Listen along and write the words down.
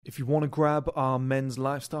If you want to grab our men's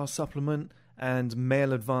lifestyle supplement and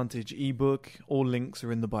male advantage ebook, all links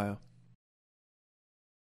are in the bio.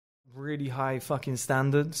 Really high fucking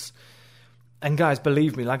standards. And guys,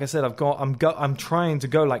 believe me, like I said, I'm trying to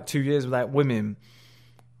go like 2 years without women.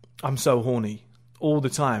 I'm so horny all the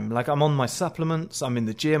time. Like, I'm on my supplements, I'm in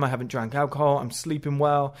the gym, I haven't drank alcohol, I'm sleeping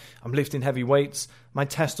well, I'm lifting heavy weights. My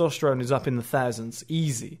testosterone is up in the thousands,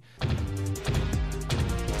 easy.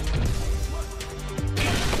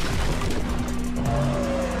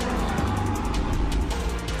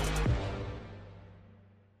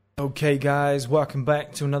 Okay guys, welcome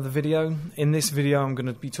back to another video. In this video I'm going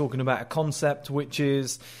to be talking about a concept which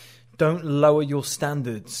is don't lower your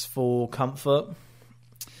standards for comfort.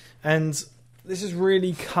 And this has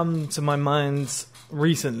really come to my mind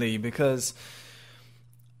recently because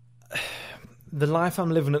the life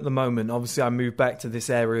I'm living at the moment, obviously I moved back to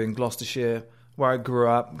this area in Gloucestershire where I grew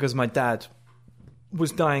up because my dad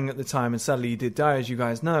was dying at the time, and sadly he did die, as you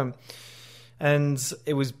guys know. And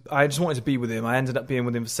I just wanted to be with him. I ended up being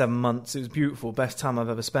with him for 7 months. It was beautiful. Best time I've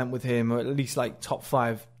ever spent with him, or at least like top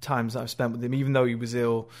 5 times that I've spent with him, even though he was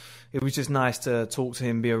ill. It was just nice to talk to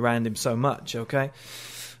him, be around him so much, okay?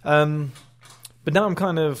 But now I'm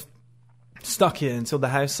kind of stuck here until the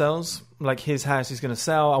house sells. Like, his house is going to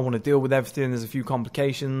sell. I want to deal with everything. There's a few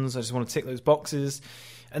complications. I just want to tick those boxes.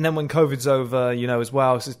 And then when COVID's over, you know, as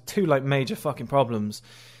well, so there's 2 like major fucking problems.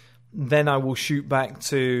 Then I will shoot back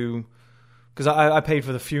to... Because I paid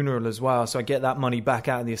for the funeral as well, so I get that money back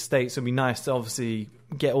out of the estate. So it'd be nice to obviously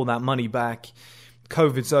get all that money back.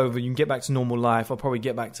 COVID's over, you can get back to normal life. I'll probably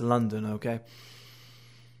get back to London, okay?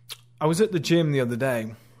 I was at the gym the other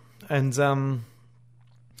day, and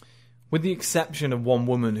with the exception of one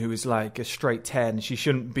woman who is like a straight 10, she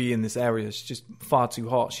shouldn't be in this area. She's just far too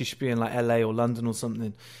hot. She should be in like LA or London or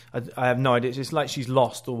something. I have no idea. It's just like she's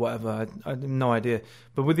lost or whatever. I have no idea.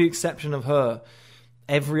 But with the exception of her,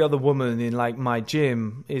 every other woman in like my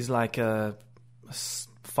gym is like a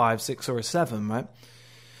 5, 6 or a 7, right?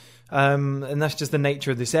 And that's just the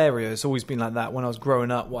nature of this area. It's always been like that. When I was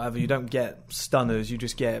growing up, whatever, you don't get stunners. You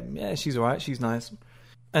just get, yeah, she's all right, she's nice.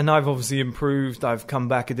 And I've obviously improved. I've come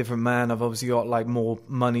back a different man. I've obviously got like more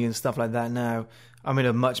money and stuff like that now. I'm in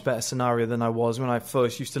a much better scenario than I was when I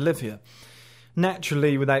first used to live here.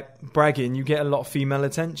 Naturally, without bragging, you get a lot of female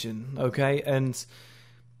attention, okay? And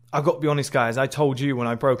I've got to be honest, guys. I told you when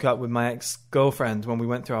I broke up with my ex-girlfriend, when we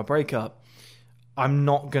went through our breakup, I'm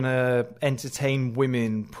not going to entertain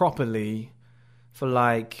women properly for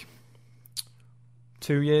like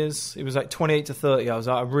 2 years. It was like 28 to 30. I was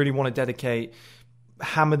like, I really want to dedicate,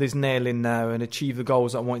 hammer this nail in now and achieve the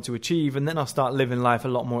goals I want to achieve. And then I'll start living life a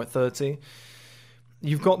lot more at 30.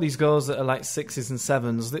 You've got these girls that are like 6s and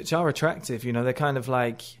 7s, which are attractive. You know, they're kind of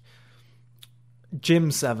like gym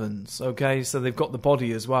 7s, okay? So they've got the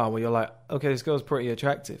body as well, where you're like, okay, this girl's pretty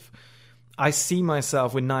attractive. I see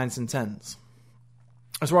myself with 9s and 10s.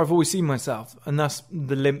 That's where I've always seen myself. And that's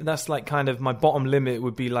the limit. That's like kind of my bottom limit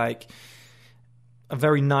would be like a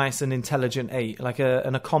very nice and intelligent 8, like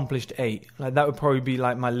an accomplished 8. Like that would probably be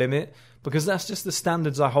like my limit, because that's just the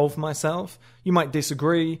standards I hold for myself. You might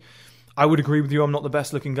disagree. I would agree with you. I'm not the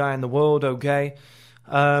best looking guy in the world, okay?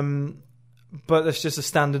 But that's just the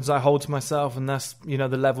standards I hold to myself, and that's, you know,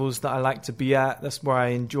 the levels that I like to be at. That's where I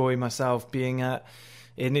enjoy myself being at,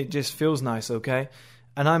 and it just feels nice, okay?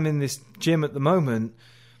 And I'm in this gym at the moment,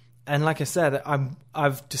 and like I said,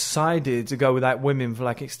 I've decided to go without women for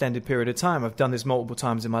like an extended period of time. I've done this multiple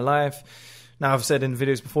times in my life. Now, I've said in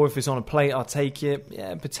videos before, if it's on a plate, I'll take it.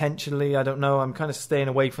 Yeah, potentially, I don't know. I'm kind of staying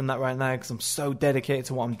away from that right now because I'm so dedicated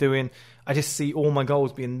to what I'm doing. I just see all my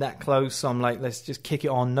goals being that close. So I'm like, let's just kick it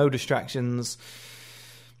on, no distractions.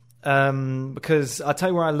 Because I'll tell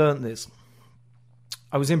you where I learned this.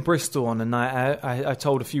 I was in Bristol on a night out. I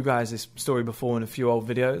told a few guys this story before in a few old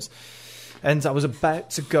videos. And I was about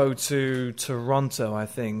to go to Toronto, I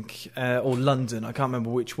think, or London. I can't remember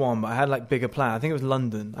which one, but I had like bigger plans. I think it was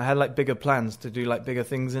London. I had like bigger plans to do like bigger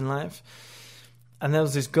things in life. And there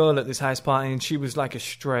was this girl at this house party, and she was like a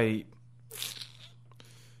straight...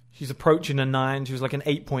 She's approaching a 9. She was like an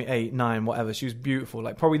 8.8, 9, whatever. She was beautiful.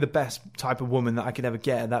 Like probably the best type of woman that I could ever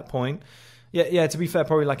get at that point. Yeah, to be fair,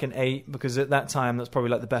 probably like an 8, because at that time, that's probably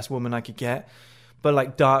like the best woman I could get. But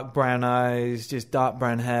like dark brown eyes, just dark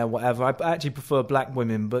brown hair, whatever. I actually prefer black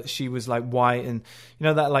women, but she was like white, and you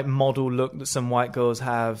know that like model look that some white girls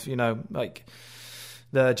have, you know, like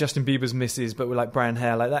the Justin Bieber's missus, but with like brown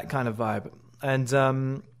hair, like that kind of vibe.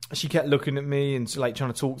 And she kept looking at me and like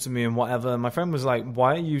trying to talk to me and whatever. And my friend was like,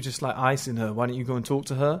 why are you just like icing her? Why don't you go and talk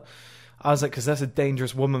to her? I was like, because that's a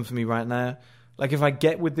dangerous woman for me right now. Like if I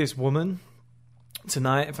get with this woman,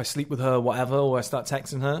 tonight, if I sleep with her, whatever, or I start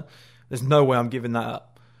texting her, there's no way I'm giving that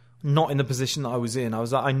up. Not in the position that I was in. I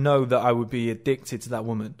was like, I know that I would be addicted to that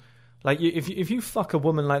woman. Like, if you fuck a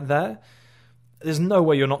woman like that, there's no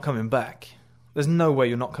way you're not coming back. There's no way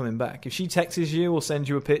you're not coming back. If she texts you or sends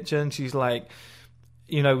you a picture and she's like,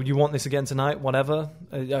 you know, you want this again tonight, whatever.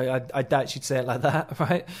 I doubt she'd say it like that,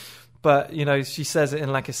 right? But, you know, she says it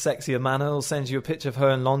in like a sexier manner or sends you a picture of her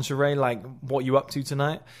in lingerie, like, what you up to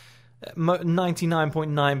tonight?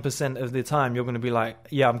 99.9% of the time, you're going to be like,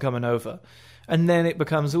 yeah, I'm coming over. And then it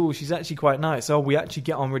becomes, oh, she's actually quite nice. Oh, we actually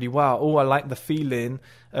get on really well. Oh, I like the feeling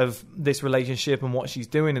of this relationship and what she's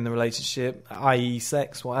doing in the relationship, i.e.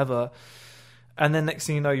 sex, whatever. And then next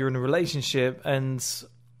thing you know, you're in a relationship and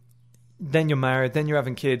then you're married, then you're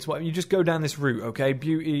having kids. Well, you just go down this route, okay?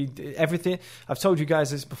 Beauty, everything. I've told you guys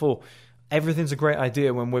this before. Everything's a great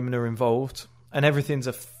idea when women are involved. And everything's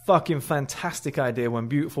a fucking fantastic idea when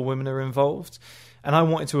beautiful women are involved. And I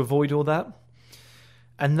wanted to avoid all that.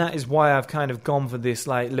 And that is why I've kind of gone for this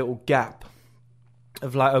like little gap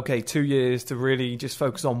of like, okay, 2 years to really just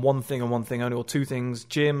focus on one thing and one thing only, or two things: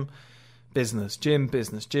 gym, business, gym,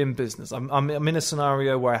 business, gym, business. I'm in a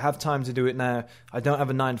scenario where I have time to do it now. I don't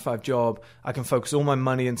have a 9-to-5 job. I can focus all my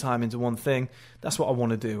money and time into one thing. That's what I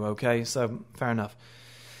want to do, okay? So fair enough.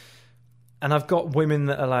 And I've got women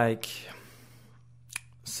that are like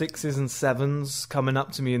 6s and 7s coming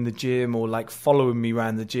up to me in the gym or like following me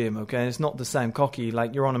around the gym, okay? And it's not the same cocky.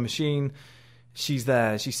 Like, you're on a machine, she's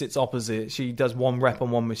there, she sits opposite, she does one rep on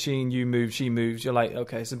one machine, you move, she moves. You're like,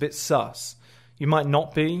 okay, it's a bit sus. You might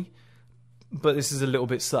not be, but this is a little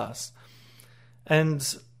bit sus. And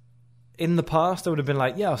in the past, I would have been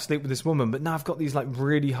like, yeah, I'll sleep with this woman. But now I've got these like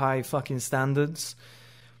really high fucking standards.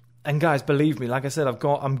 And guys, believe me, like I said,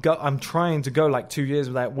 I'm trying to go like 2 years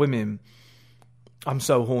without women. I'm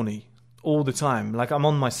so horny all the time. Like, I'm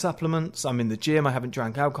on my supplements, I'm in the gym, I haven't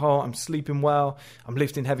drank alcohol, I'm sleeping well, I'm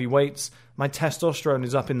lifting heavy weights. My testosterone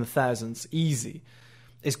is up in the thousands, easy.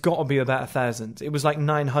 It's got to be about 1,000. It was like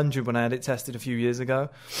 900 when I had it tested a few years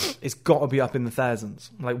ago. It's got to be up in the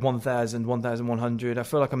thousands, like 1,000, 1,100. I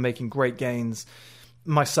feel like I'm making great gains.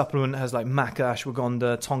 My supplement has like maca,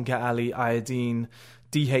 ashwagandha, tonka ali, iodine,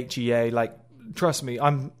 DHEA. Like, trust me,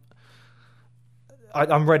 I'm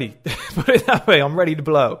ready. Put it that way. I'm ready to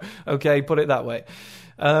blow. Okay, put it that way.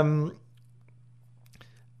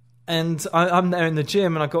 And I'm there in the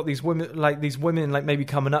gym, and I've got these women, like maybe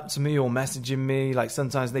coming up to me or messaging me. Like,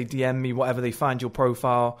 sometimes they DM me, whatever, they find your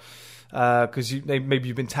profile because maybe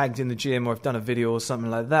you've been tagged in the gym or have done a video or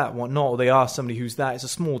something like that, whatnot. Or they ask somebody who's that. It's a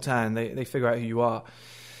small town. They figure out who you are.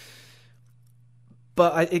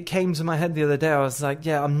 But it came to my head the other day. I was like,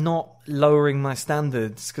 yeah, I'm not lowering my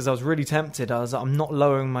standards, because I was really tempted. I was like, I'm not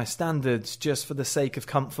lowering my standards just for the sake of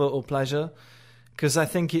comfort or pleasure. Because I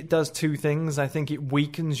think it does two things. I think it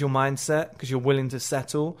weakens your mindset because you're willing to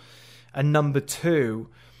settle. And number two,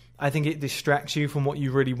 I think it distracts you from what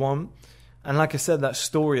you really want. And like I said, that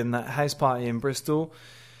story in that house party in Bristol,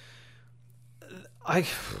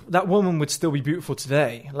 that woman would still be beautiful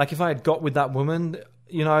today. Like, if I had got with that woman,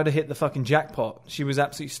 you know, I'd have hit the fucking jackpot. She was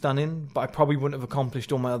absolutely stunning, but I probably wouldn't have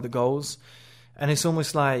accomplished all my other goals. And it's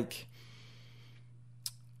almost like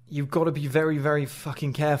you've got to be very, very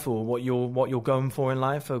fucking careful what you're going for in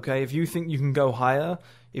life, okay? If you think you can go higher,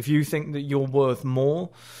 if you think that you're worth more,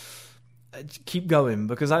 keep going.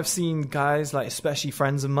 Because I've seen guys, like especially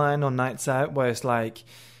friends of mine on nights out, where it's like,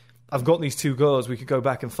 I've got these two girls, we could go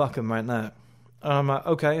back and fuck them right now. And I'm like,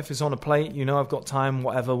 okay, if it's on a plate, you know, I've got time,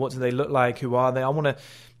 whatever, what do they look like, who are they? I want to,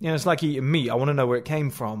 you know, it's like eating meat. I want to know where it came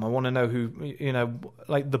from. I want to know who, you know,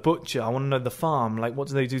 like the butcher. I want to know the farm. Like, what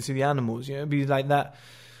do they do to the animals? You know, it'd be like that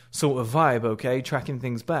sort of vibe, okay, tracking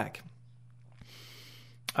things back.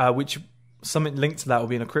 Which, something linked to that will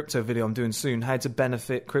be in a crypto video I'm doing soon. How to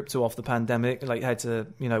benefit crypto off the pandemic. Like, how to,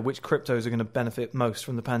 you know, which cryptos are going to benefit most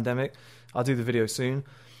from the pandemic. I'll do the video soon.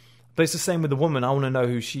 But it's the same with the woman. I want to know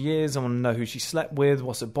who she is. I want to know who she slept with.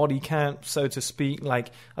 What's her body count, so to speak.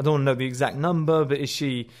 Like, I don't want to know the exact number, but is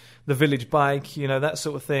she the village bike? You know, that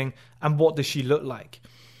sort of thing. And what does she look like?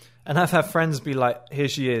 And I've had friends be like, here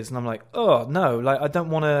she is. And I'm like, oh, no. Like, I don't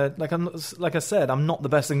want to... Like I said, I'm not the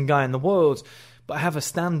best looking guy in the world, but I have a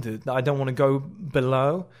standard that I don't want to go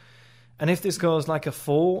below. And if this girl's like a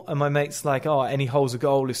 4, and my mate's like, oh, any hole's a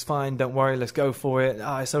goal, it's fine, don't worry, let's go for it.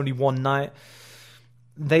 Oh, it's only one night.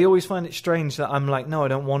 They always find it strange that I'm like, no, I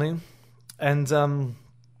don't want to. And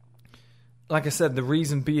like I said, the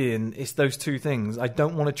reason being, it's those two things. I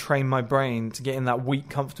don't want to train my brain to get in that weak,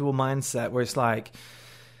 comfortable mindset where it's like,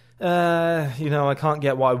 you know, I can't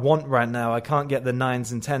get what I want right now. I can't get the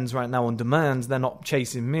 9s and 10s right now on demand. They're not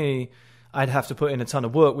chasing me. I'd have to put in a ton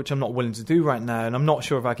of work, which I'm not willing to do right now, and I'm not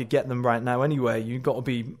sure if I could get them right now anyway. You've got to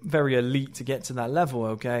be very elite to get to that level,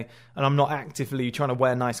 okay? And I'm not actively trying to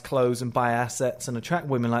wear nice clothes and buy assets and attract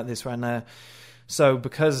women like this right now. So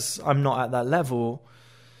because I'm not at that level,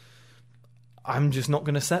 I'm just not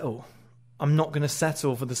going to settle. I'm not going to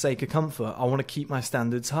settle for the sake of comfort. I want to keep my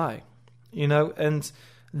standards high, you know? And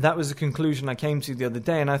that was a conclusion I came to the other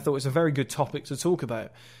day, and I thought it was a very good topic to talk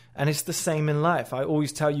about. And it's the same in life. I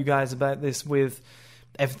always tell you guys about this with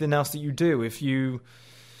everything else that you do. If you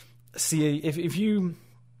see, if you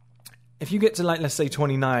get to, like, let's say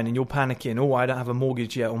 29 and you're panicking, oh, I don't have a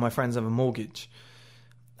mortgage yet, or my friends have a mortgage.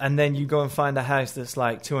 And then you go and find a house that's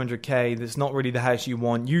like 200k, that's not really the house you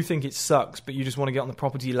want. You think it sucks, but you just want to get on the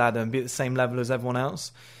property ladder and be at the same level as everyone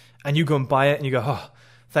else. And you go and buy it and you go, oh,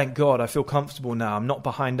 thank God, I feel comfortable now. I'm not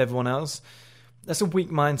behind everyone else. That's a weak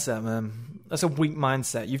mindset, man. That's a weak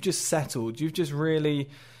mindset. You've just settled.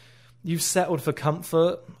 You've settled for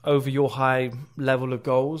comfort over your high level of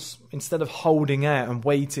goals. Instead of holding out and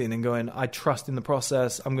waiting and going, I trust in the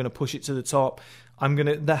process, I'm going to push it to the top.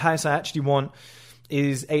 The house I actually want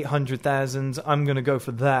is 800,000. I'm going to go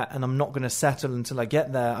for that, and I'm not going to settle until I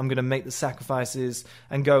get there. I'm going to make the sacrifices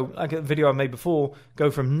and go, like a video I made before, go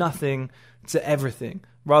from nothing to everything,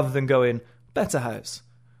 rather than going, better house,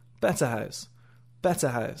 better house, better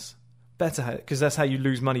house, better house, because that's how you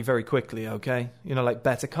lose money very quickly, okay? You know, like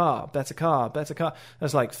better car, better car, better car.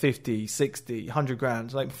 That's like 50, 60, 100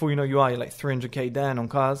 grand. Like before you know you're like 300k down on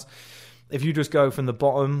cars. If you just go from the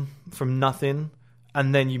bottom, from nothing,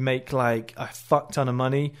 and then you make like a fuck ton of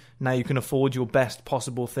money, now you can afford your best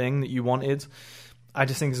possible thing that you wanted. I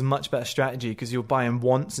just think it's a much better strategy, because you're buying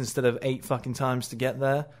once instead of 8 fucking times to get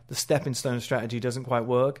there. The stepping stone strategy doesn't quite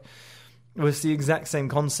work. Well, it's the exact same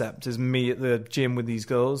concept as me at the gym with these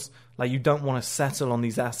girls. Like, you don't want to settle on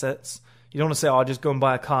these assets. You don't want to say, oh, I'll just go and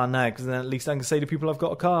buy a car now, because then at least I can say to people I've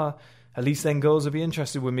got a car. At least then girls will be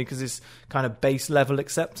interested with me, because it's kind of base level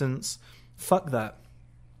acceptance. Fuck that.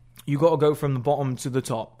 You got to go from the bottom to the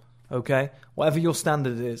top, okay? Whatever your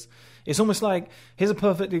standard is. It's almost like, here's a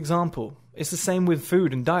perfect example. It's the same with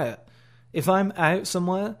food and diet. If I'm out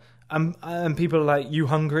somewhere and people are like, you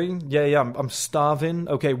hungry? Yeah, I'm starving.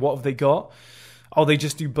 Okay, what have they got? Oh, they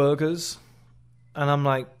just do burgers. And I'm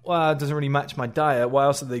like, well, it doesn't really match my diet. What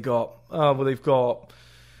else have they got? Oh, well, they've got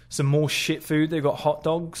some more shit food. They've got hot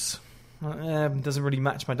dogs. It doesn't really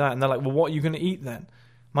match my diet. And they're like, well, what are you going to eat then?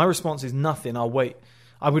 My response is nothing. I'll wait.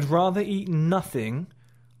 I would rather eat nothing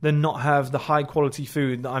than not have the high quality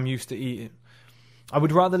food that I'm used to eating. I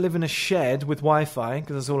would rather live in a shed with Wi-Fi,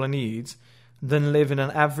 because that's all I need, than live in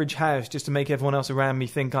an average house just to make everyone else around me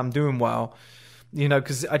think I'm doing well. You know,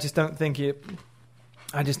 because I just don't think it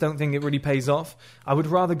really pays off. I would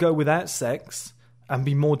rather go without sex and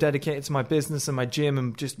be more dedicated to my business and my gym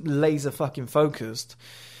and just laser fucking focused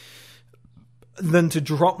than to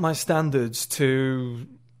drop my standards to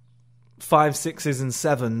 5, 6s, and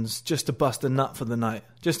 7s just to bust a nut for the night.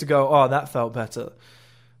 Just to go, oh, that felt better.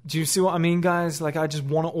 Do you see what I mean, guys? Like, I just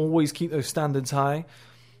want to always keep those standards high.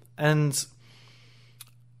 And,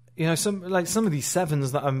 you know, some of these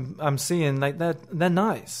 7s that I'm seeing, like, they're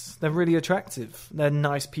nice. They're really attractive. They're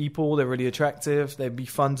nice people. They're really attractive. They'd be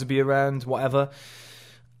fun to be around, whatever.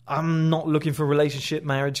 I'm not looking for relationship,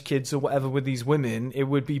 marriage, kids, or whatever with these women. It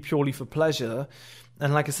would be purely for pleasure.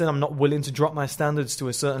 And like I said, I'm not willing to drop my standards to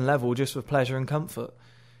a certain level just for pleasure and comfort.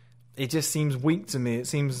 It just seems weak to me.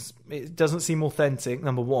 It doesn't seem authentic,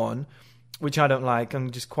 number one, which I don't like. I'm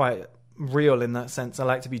just quite real in that sense. I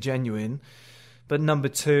like to be genuine. But number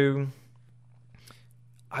two,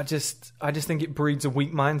 I just think it breeds a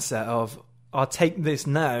weak mindset of, I'll take this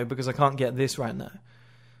now because I can't get this right now.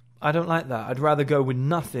 I don't like that. I'd rather go with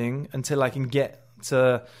nothing until I can get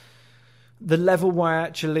to the level where I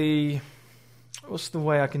actually... What's the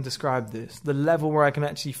way I can describe this? The level where I can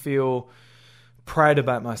actually feel proud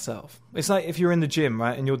about myself. It's like if you're in the gym,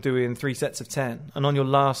 right, and you're doing 3 sets of 10, and on your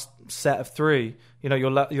last set of 3, you know,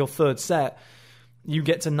 your third set, you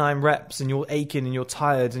get to 9 reps and you're aching and you're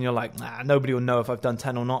tired and you're like, nah, nobody will know if I've done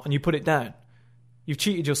 10 or not, and you put it down. You've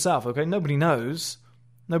cheated yourself, okay? Nobody knows,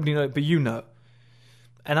 but you know.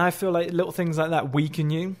 And I feel like little things like that weaken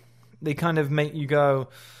you. They kind of make you go,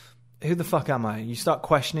 who the fuck am I? You start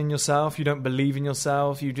questioning yourself. You don't believe in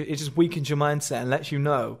yourself. It just weakens your mindset and lets you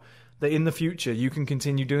know that in the future you can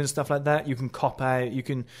continue doing stuff like that. You can cop out. You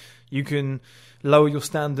can lower your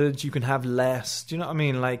standards. You can have less. Do you know what I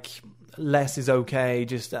mean? Like, less is okay.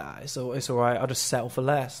 Just it's all right. I'll just settle for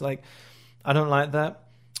less. Like, I don't like that.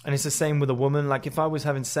 And it's the same with a woman. Like, if I was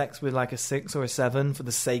having sex with like a 6 or a 7 for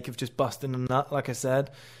the sake of just busting a nut, like I said,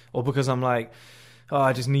 or because I'm like,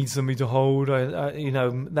 I just need somebody to hold. You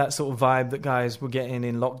know, that sort of vibe that guys were getting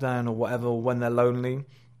in lockdown or whatever when they're lonely.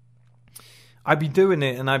 I'd be doing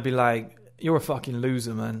it and I'd be like, you're a fucking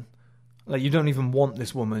loser, man. Like, you don't even want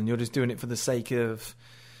this woman. You're just doing it for the sake of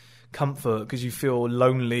comfort because you feel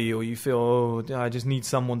lonely, or you feel, oh, I just need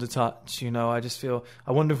someone to touch. You know, I just feel,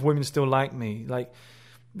 I wonder if women still like me. Like,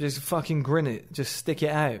 just fucking grin it. Just stick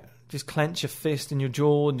it out. Just clench your fist in your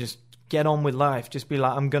jaw and just get on with life. Just be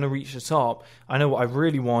like, I'm going to reach the top. I know what I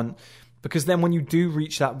really want. Because then when you do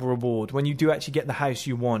reach that reward, when you do actually get the house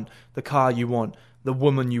you want, the car you want, the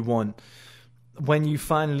woman you want, when you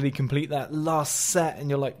finally complete that last set and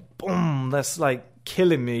you're like, boom, that's like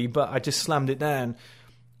killing me, but I just slammed it down,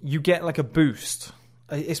 you get like a boost.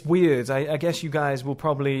 It's weird. I guess you guys will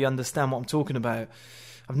probably understand what I'm talking about.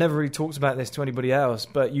 I've never really talked about this to anybody else,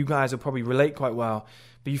 but you guys will probably relate quite well.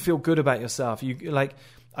 But you feel good about yourself. You like,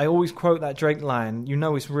 I always quote that Drake line, you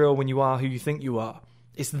know it's real when you are who you think you are.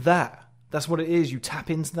 It's that. That's what it is. You tap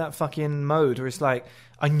into that fucking mode where it's like,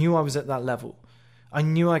 I knew I was at that level. I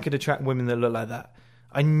knew I could attract women that look like that.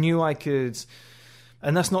 I knew I could...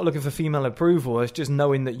 And that's not looking for female approval. It's just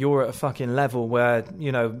knowing that you're at a fucking level where,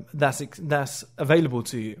 you know, that's available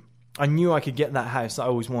to you. I knew I could get that house that I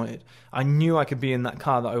always wanted. I knew I could be in that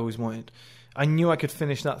car that I always wanted. I knew I could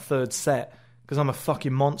finish that third set because I'm a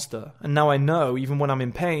fucking monster. And now I know, even when I'm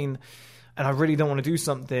in pain and I really don't want to do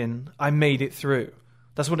something, I made it through.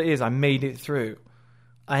 That's what it is. I made it through.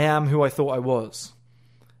 I am who I thought I was.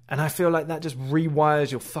 And I feel like that just rewires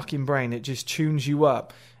your fucking brain. It just tunes you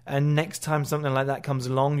up. And next time something like that comes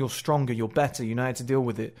along, you're stronger, you're better, you know how to deal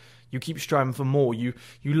with it. You keep striving for more. You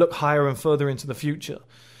look higher and further into the future.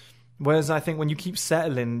 Whereas I think when you keep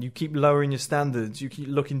settling, you keep lowering your standards, you keep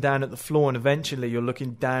looking down at the floor, and eventually you're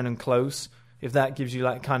looking down and close. If that gives you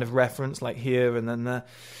like kind of reference, like here and then there.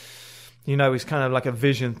 You know, it's kind of like a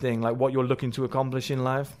vision thing, like what you're looking to accomplish in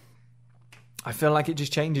life. I feel like it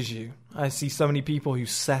just changes you. I see so many people who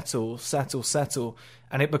settle,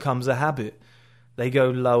 and it becomes a habit. They go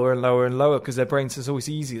lower and lower and lower because their brain says, oh, it's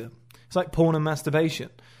easier. It's like porn and masturbation.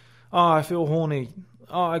 Oh, I feel horny.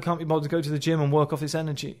 Oh, I can't be bothered to go to the gym and work off this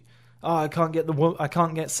energy. Oh, I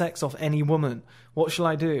can't get sex off any woman. What shall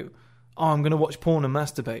I do? Oh, I'm going to watch porn and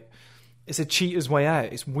masturbate. It's a cheater's way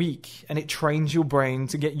out. It's weak, and it trains your brain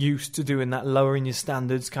to get used to doing that lowering your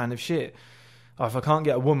standards kind of shit. Oh, if I can't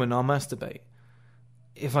get a woman, I'll masturbate.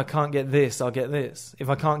 If I can't get this, I'll get this. If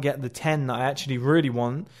I can't get the 10 that I actually really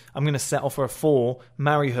want, I'm going to settle for a 4,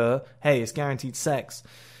 marry her. Hey, it's guaranteed sex.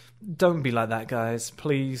 Don't be like that, guys.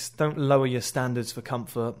 Please, don't lower your standards for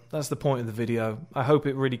comfort. That's the point of the video. I hope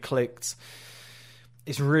it really clicked.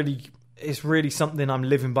 It's really something I'm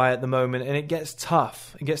living by at the moment, and it gets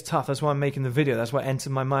tough. It gets tough. That's why I'm making the video. That's what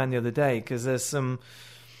entered my mind the other day, because there's some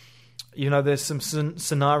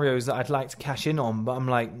scenarios that I'd like to cash in on, but I'm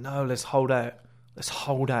like, no, let's hold out. Let's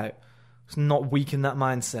hold out. Let's not weaken that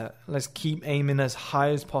mindset. Let's keep aiming as high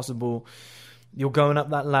as possible. You're going up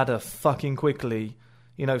that ladder fucking quickly.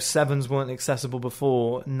 You know, 7s weren't accessible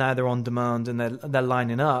before. Now they're on demand and they're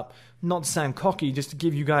lining up. Not to sound cocky, just to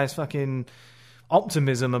give you guys fucking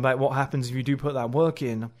optimism about what happens if you do put that work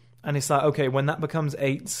in. And it's like, okay, when that becomes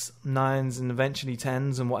 8s, 9s, and eventually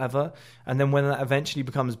 10s and whatever, and then when that eventually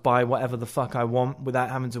becomes buy whatever the fuck I want without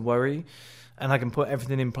having to worry, and I can put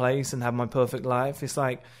everything in place and have my perfect life, it's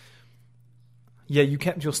like, yeah, you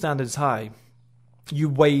kept your standards high. You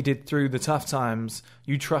waded through the tough times.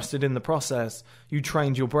 You trusted in the process. You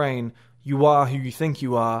trained your brain. You are who you think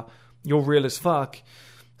you are. You're real as fuck.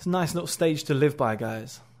 It's a nice little stage to live by,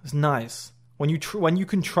 guys. It's nice. When you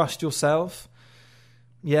can trust yourself,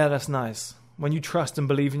 yeah, that's nice. When you trust and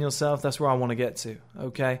believe in yourself, that's where I want to get to,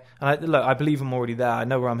 okay? And I believe I'm already there. I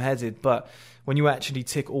know where I'm headed. But when you actually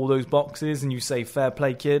tick all those boxes and you say, fair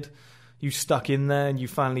play, kid, you stuck in there and you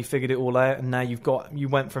finally figured it all out, and now you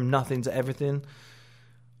went from nothing to everything.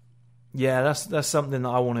 Yeah, that's something that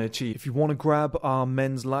I want to achieve. If you want to grab our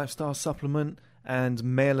men's lifestyle supplement and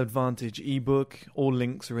male advantage ebook, all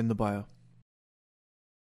links are in the bio.